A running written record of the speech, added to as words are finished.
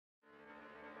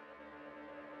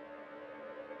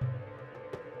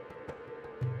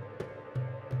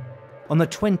On the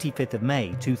 25th of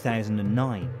May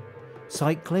 2009,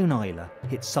 Cyclone Isla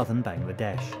hit southern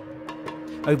Bangladesh.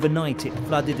 Overnight it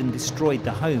flooded and destroyed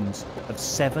the homes of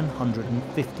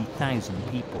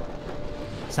 750,000 people.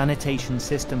 Sanitation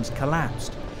systems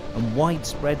collapsed and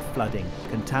widespread flooding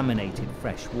contaminated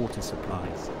fresh water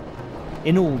supplies.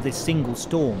 In all, this single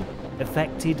storm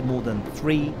affected more than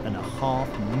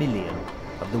 3.5 million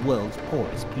of the world's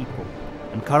poorest people.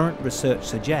 And current research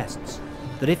suggests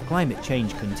that if climate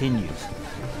change continues,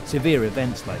 severe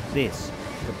events like this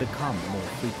could become more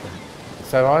frequent.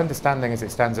 So our understanding as it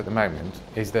stands at the moment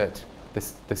is that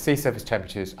the sea surface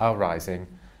temperatures are rising,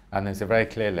 and there's a very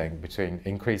clear link between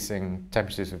increasing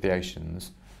temperatures of the oceans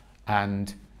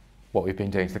and what we've been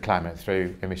doing to the climate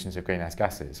through emissions of greenhouse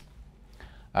gases.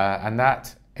 And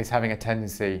that is having a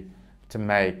tendency to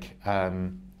make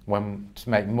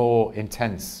more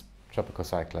intense tropical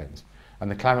cyclones. And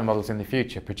the climate models in the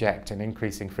future project an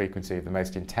increasing frequency of the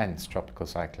most intense tropical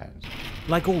cyclones.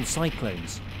 Like all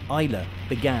cyclones, Isla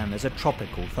began as a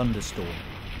tropical thunderstorm.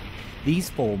 These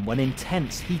form when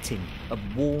intense heating of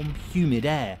warm, humid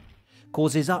air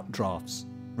causes updrafts,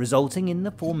 resulting in the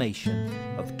formation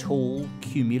of tall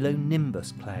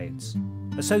cumulonimbus clouds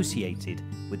associated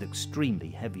with extremely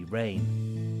heavy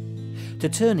rain. To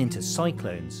turn into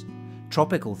cyclones,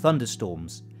 tropical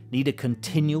thunderstorms need a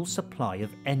continual supply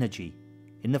of energy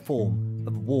in the form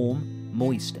of warm,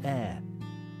 moist air.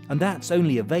 And that's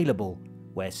only available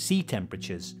where sea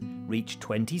temperatures reach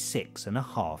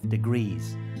 26.5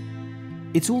 degrees.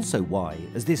 It's also why,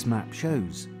 as this map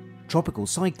shows, tropical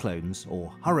cyclones,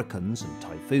 or hurricanes and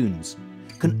typhoons,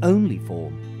 can only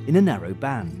form in a narrow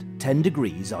band, 10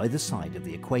 degrees either side of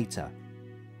the equator.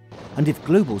 And if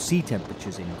global sea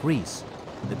temperatures increase,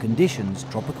 the conditions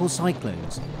tropical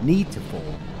cyclones need to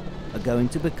form are going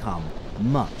to become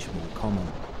much more common.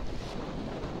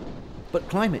 But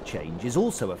climate change is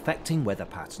also affecting weather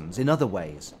patterns in other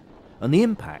ways, and the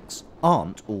impacts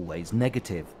aren't always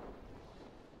negative.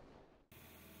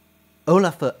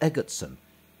 Olafur Eggertsson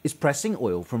is pressing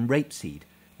oil from rapeseed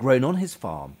grown on his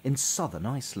farm in southern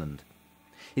Iceland.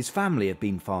 His family have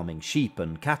been farming sheep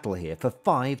and cattle here for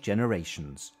 5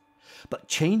 generations. But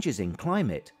changes in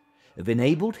climate have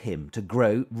enabled him to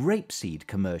grow rapeseed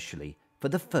commercially for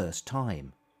the first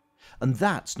time. And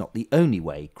that's not the only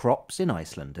way crops in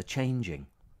Iceland are changing.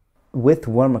 With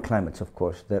warmer climates, of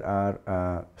course, there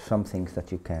are some things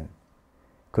that you can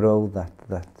grow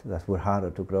that were harder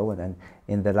to grow. And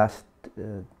in the last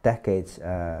decades,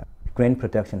 grain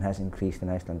production has increased in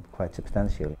Iceland quite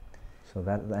substantially. So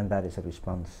that is a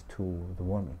response to the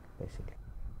warming, basically.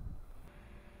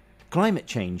 Climate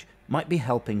change might be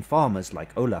helping farmers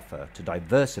like Olafur to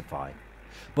diversify,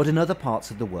 but in other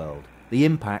parts of the world, the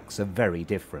impacts are very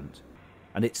different,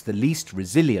 and it's the least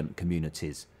resilient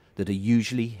communities that are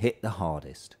usually hit the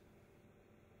hardest.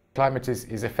 Climate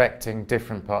is affecting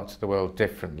different parts of the world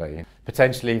differently.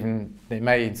 Potentially even, it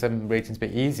may in some regions be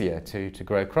easier to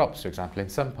grow crops, for example, in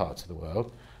some parts of the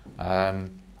world,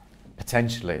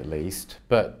 potentially at least,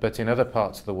 but in other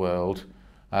parts of the world,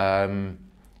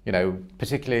 you know,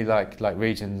 particularly like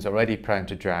regions already prone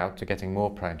to drought, are getting more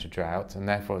prone to drought, and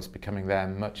therefore it's becoming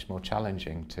then much more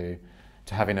challenging to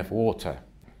have enough water.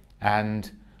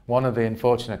 And one of the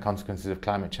unfortunate consequences of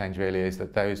climate change really is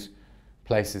that those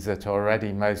places that are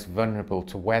already most vulnerable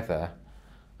to weather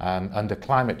under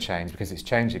climate change, because it's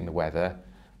changing the weather,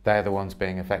 they're the ones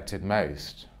being affected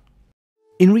most.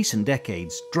 In recent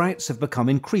decades, droughts have become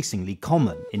increasingly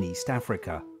common in East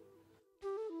Africa.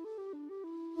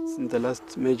 In the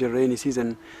last major rainy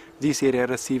season, this area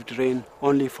received rain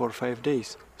only for 5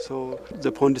 days. So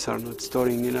the ponds are not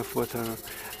storing enough water,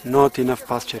 not enough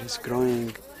pasture is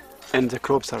growing, and the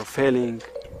crops are failing.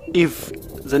 If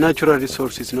the natural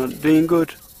resource is not doing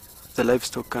good, the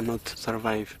livestock cannot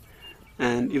survive.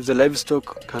 And if the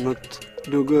livestock cannot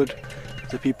do good,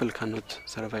 the people cannot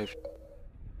survive.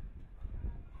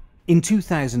 In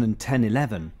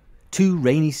 2010-11, 2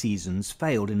 rainy seasons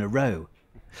failed in a row,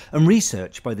 and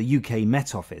research by the UK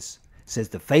Met Office says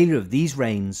the failure of these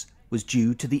rains was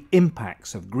due to the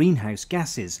impacts of greenhouse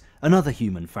gases and other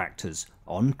human factors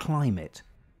on climate.